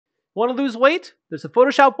Want to lose weight? There's a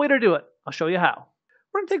Photoshop way to do it. I'll show you how.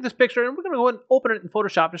 We're going to take this picture and we're going to go ahead and open it in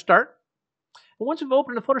Photoshop to start. And once we've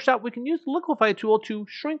opened the Photoshop, we can use the Liquify tool to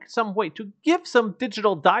shrink some weight, to give some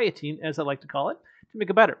digital dieting, as I like to call it, to make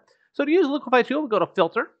it better. So to use the Liquify tool, we go to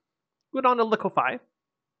Filter, go down to Liquify,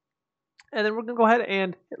 and then we're going to go ahead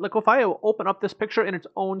and hit Liquify. It will open up this picture in its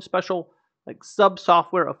own special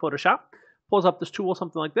sub-software of Photoshop. Pulls up this tool,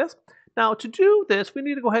 something like this. Now, to do this, we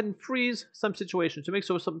need to go ahead and freeze some situations to make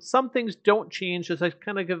so some things don't change, as I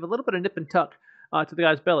kind of give a little bit of nip and tuck to the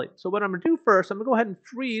guy's belly. So what I'm going to do first, I'm going to go ahead and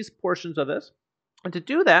freeze portions of this. And to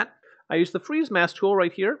do that, I use the Freeze Mask tool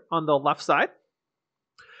right here on the left side.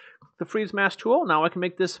 The Freeze Mask tool, now I can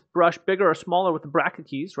make this brush bigger or smaller with the bracket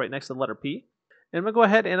keys right next to the letter P. And I'm going to go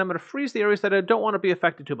ahead and I'm going to freeze the areas that I don't want to be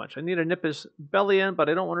affected too much. I need to nip his belly in, but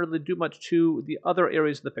I don't want to really do much to the other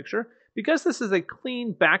areas of the picture. Because this is a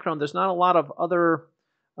clean background, there's not a lot of other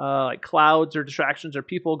like clouds or distractions or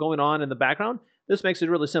people going on in the background. This makes it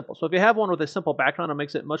really simple. So if you have one with a simple background, it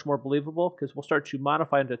makes it much more believable because we'll start to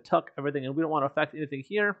modify and to tuck everything, and we don't want to affect anything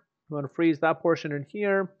here. We want to freeze that portion in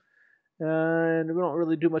here, and we don't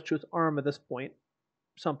really do much to his arm at this point.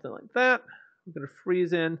 Something like that. We're going to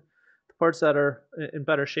freeze in the parts that are in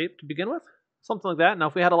better shape to begin with. Something like that. Now,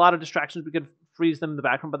 if we had a lot of distractions, we could freeze them in the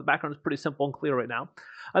background, but the background is pretty simple and clear right now.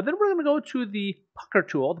 Then we're going to go to the Pucker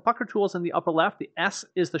tool. The Pucker tool is in the upper left. The S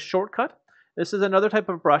is the shortcut. This is another type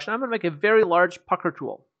of brush, and I'm going to make a very large pucker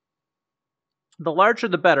tool. The larger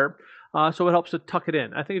the better, so it helps to tuck it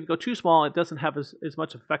in. I think if you go too small, it doesn't have as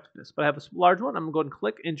much effectiveness. But I have this large one. I'm going to go ahead and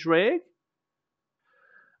click and drag.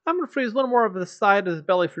 I'm going to freeze a little more of the side of the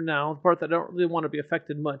belly for now, the part that I don't really want to be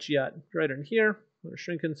affected much yet. Right in here. I'm going to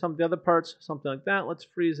shrink in some of the other parts, something like that. Let's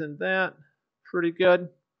freeze in that. Pretty good.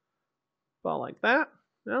 About like that.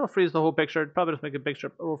 And I'll freeze the whole picture. Probably just make a picture,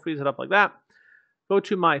 but we'll freeze it up like that. Go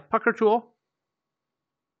to my pucker tool.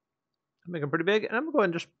 Make them pretty big, and I'm going to go ahead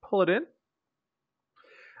and just pull it in.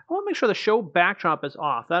 I want to make sure the show backdrop is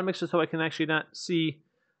off. That makes it so I can actually not see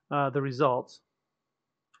the results.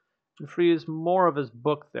 And freeze more of his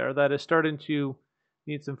book there. That is starting to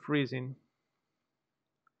need some freezing.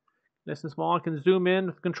 Nice and small. I can zoom in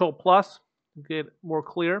with Ctrl plus to get it more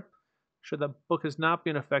clear. Make sure the book is not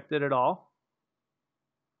being affected at all.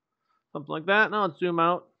 Something like that. Now let's zoom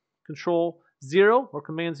out. Control 0 or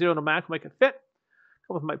Command 0 on a Mac will make it fit.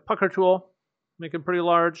 Come with my pucker tool, make it pretty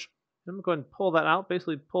large. I'm going to go ahead and pull that out,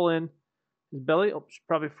 basically pull in his belly. Oh, should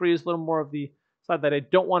probably freeze a little more of the side that I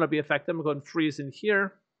don't want to be affected. I'm going to go ahead and freeze in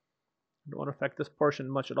here. I don't want to affect this portion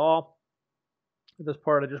much at all. This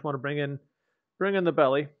part I just want to bring in the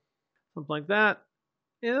belly. Something like that.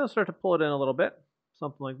 And I'll start to pull it in a little bit.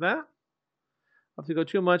 Something like that. If you go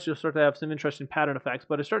too much, you'll start to have some interesting pattern effects,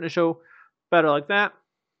 but it's starting to show better like that.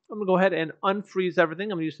 I'm going to go ahead and unfreeze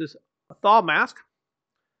everything. I'm going to use this Thaw mask.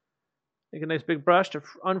 Make a nice big brush to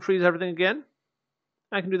unfreeze everything again.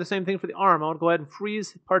 I can do the same thing for the arm. I want to go ahead and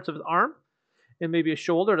freeze parts of his arm and maybe a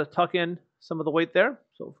shoulder to tuck in some of the weight there.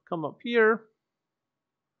 So come up here.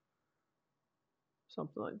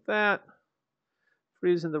 Something like that.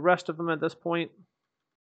 Freezing the rest of them at this point.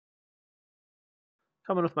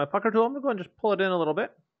 Coming with my pucker tool, I'm going to go ahead and just pull it in a little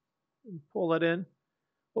bit. And pull that in.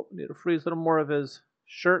 Oh, need to freeze a little more of his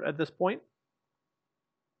shirt at this point.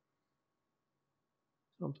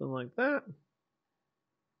 Something like that.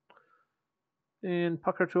 And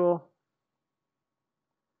pucker tool.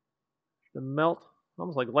 To melt,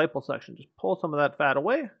 almost like liposuction. Just pull some of that fat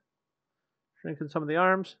away. Shrinking some of the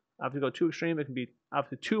arms. If you go too extreme, it can be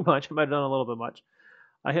obviously too much. I might have done a little bit much.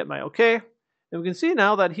 I hit my OK. And we can see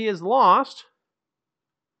now that he has lost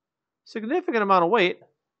a significant amount of weight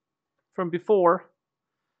from before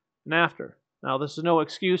and after. Now, this is no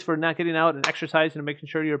excuse for not getting out and exercising and making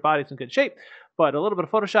sure your body's in good shape, but a little bit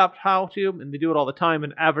of Photoshop how-to, and they do it all the time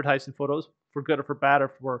in advertising photos, for good or for bad, or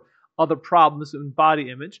for other problems in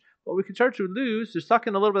body image. But we can start to lose, to suck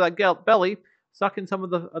in a little bit of that belly, suck in some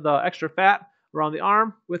of the extra fat around the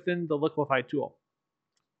arm within the Liquify tool.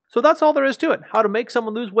 So that's all there is to it, how to make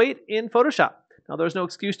someone lose weight in Photoshop. Now, there's no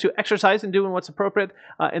excuse to exercise and doing what's appropriate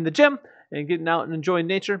in the gym and getting out and enjoying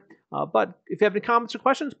nature. But if you have any comments or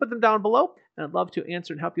questions, put them down below, and I'd love to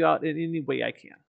answer and help you out in any way I can.